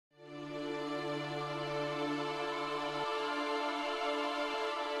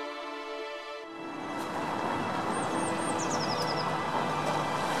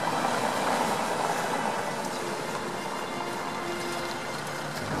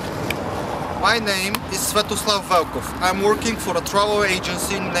My name is Svetoslav Velkov. I'm working for a travel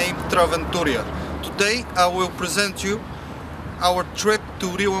agency named Traventuria. Today I will present you our trip to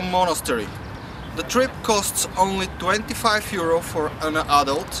Rila Monastery. The trip costs only 25 euro for an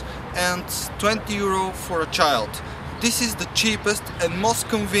adult and 20 euro for a child. This is the cheapest and most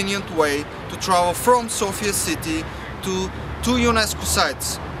convenient way to travel from Sofia city to two UNESCO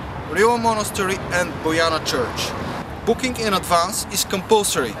sites, Rila Monastery and Boyana Church. Booking in advance is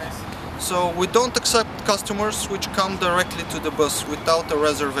compulsory, so we don't accept customers which come directly to the bus without a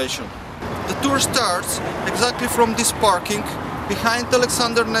reservation. The tour starts exactly from this parking behind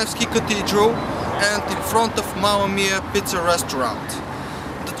Alexander Nevsky Cathedral and in front of Mamma Mia Pizza restaurant.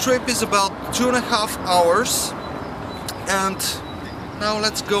 The trip is about 2.5 hours, and now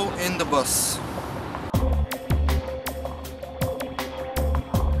let's go in the bus.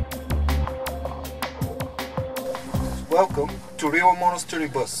 Welcome to Rila Monastery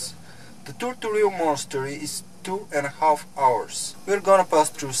bus. The tour to Rila Monastery is 2.5 hours. We're gonna pass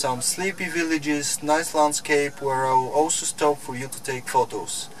through some sleepy villages, nice landscape where I'll also stop for you to take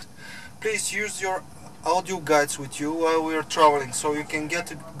photos. Please use your audio guides with you while we are traveling so you can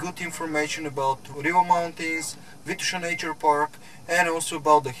get good information about Rila Mountains, Vitusha Nature Park, and also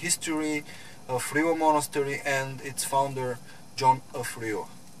about the history of Rila Monastery and its founder, John of Rila.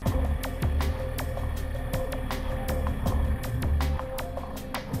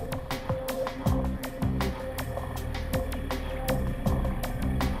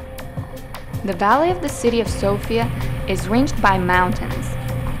 The valley of the city of Sofia is ringed by mountains.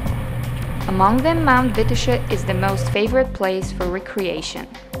 Among them, Mount Vitusha is the most favorite place for recreation.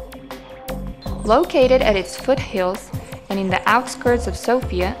 Located at its foothills and in the outskirts of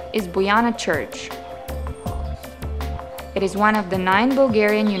Sofia is Boyana Church. It is one of the 9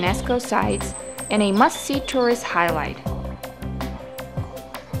 Bulgarian UNESCO sites and a must-see tourist highlight.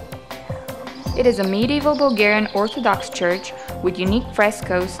 It is a medieval Bulgarian Orthodox church with unique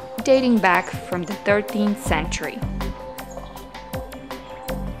frescoes dating back from the 13th century.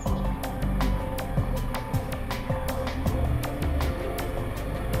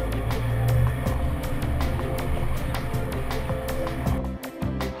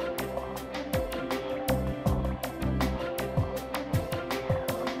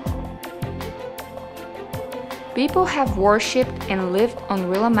 People have worshipped and lived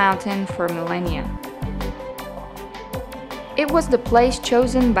on Rila Mountain for millennia. It was the place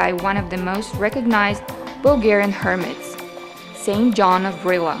chosen by one of the most recognized Bulgarian hermits, Saint John of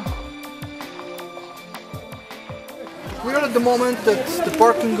Rila. We are at the moment at the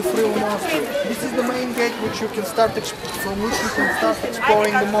parking of Rila Monastery. This is the main gate from which you can start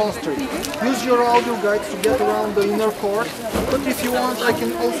exploring the monastery. Use your audio guides to get around the inner court, but if you want I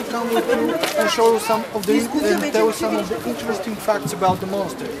can also come with you and show you some of the and tell you some of the interesting facts about the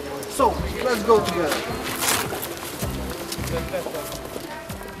monastery. So let's go together.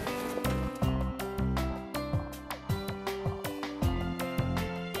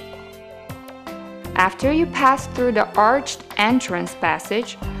 After you pass through the arched entrance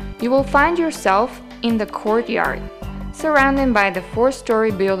passage, you will find yourself in the courtyard, surrounded by the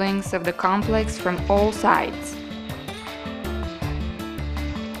 4-story buildings of the complex from all sides.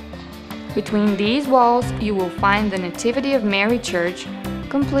 Between these walls, you will find the Nativity of Mary Church,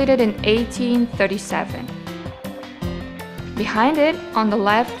 completed in 1837. Behind it, on the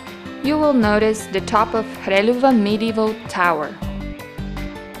left, you will notice the top of Hreljova medieval tower.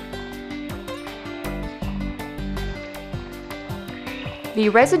 The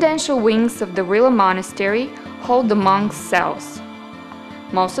residential wings of the Rila Monastery hold the monks' cells.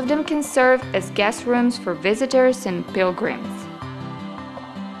 Most of them can serve as guest rooms for visitors and pilgrims.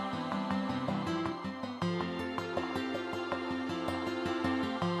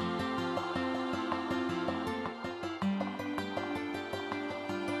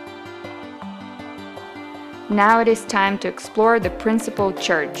 Now it is time to explore the principal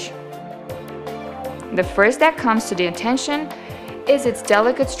church. The first that comes to the attention is its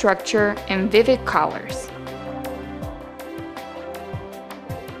delicate structure and vivid colors.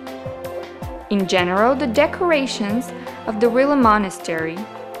 In general, the decorations of the Rila Monastery,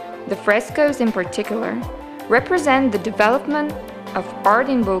 the frescoes in particular, represent the development of art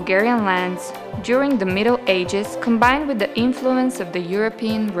in Bulgarian lands during the Middle Ages combined with the influence of the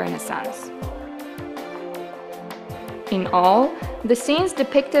European Renaissance. In all, the scenes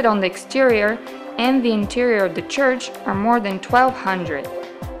depicted on the exterior and the interior of the church are more than 1,200.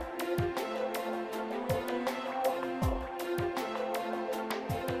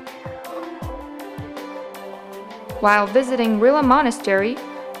 While visiting Rila Monastery,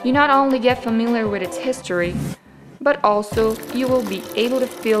 you not only get familiar with its history, but also you will be able to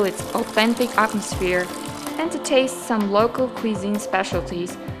feel its authentic atmosphere and to taste some local cuisine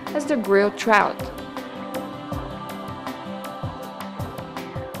specialties as the grilled trout.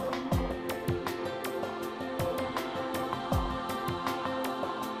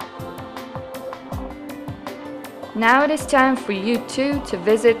 Now it is time for you too to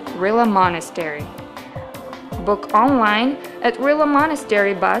visit Rila Monastery. Book online at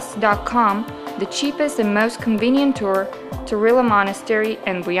rilamonasterybus.com the cheapest and most convenient tour to Rila Monastery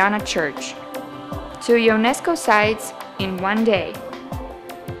and Boyana Church. 2 UNESCO sites in one day.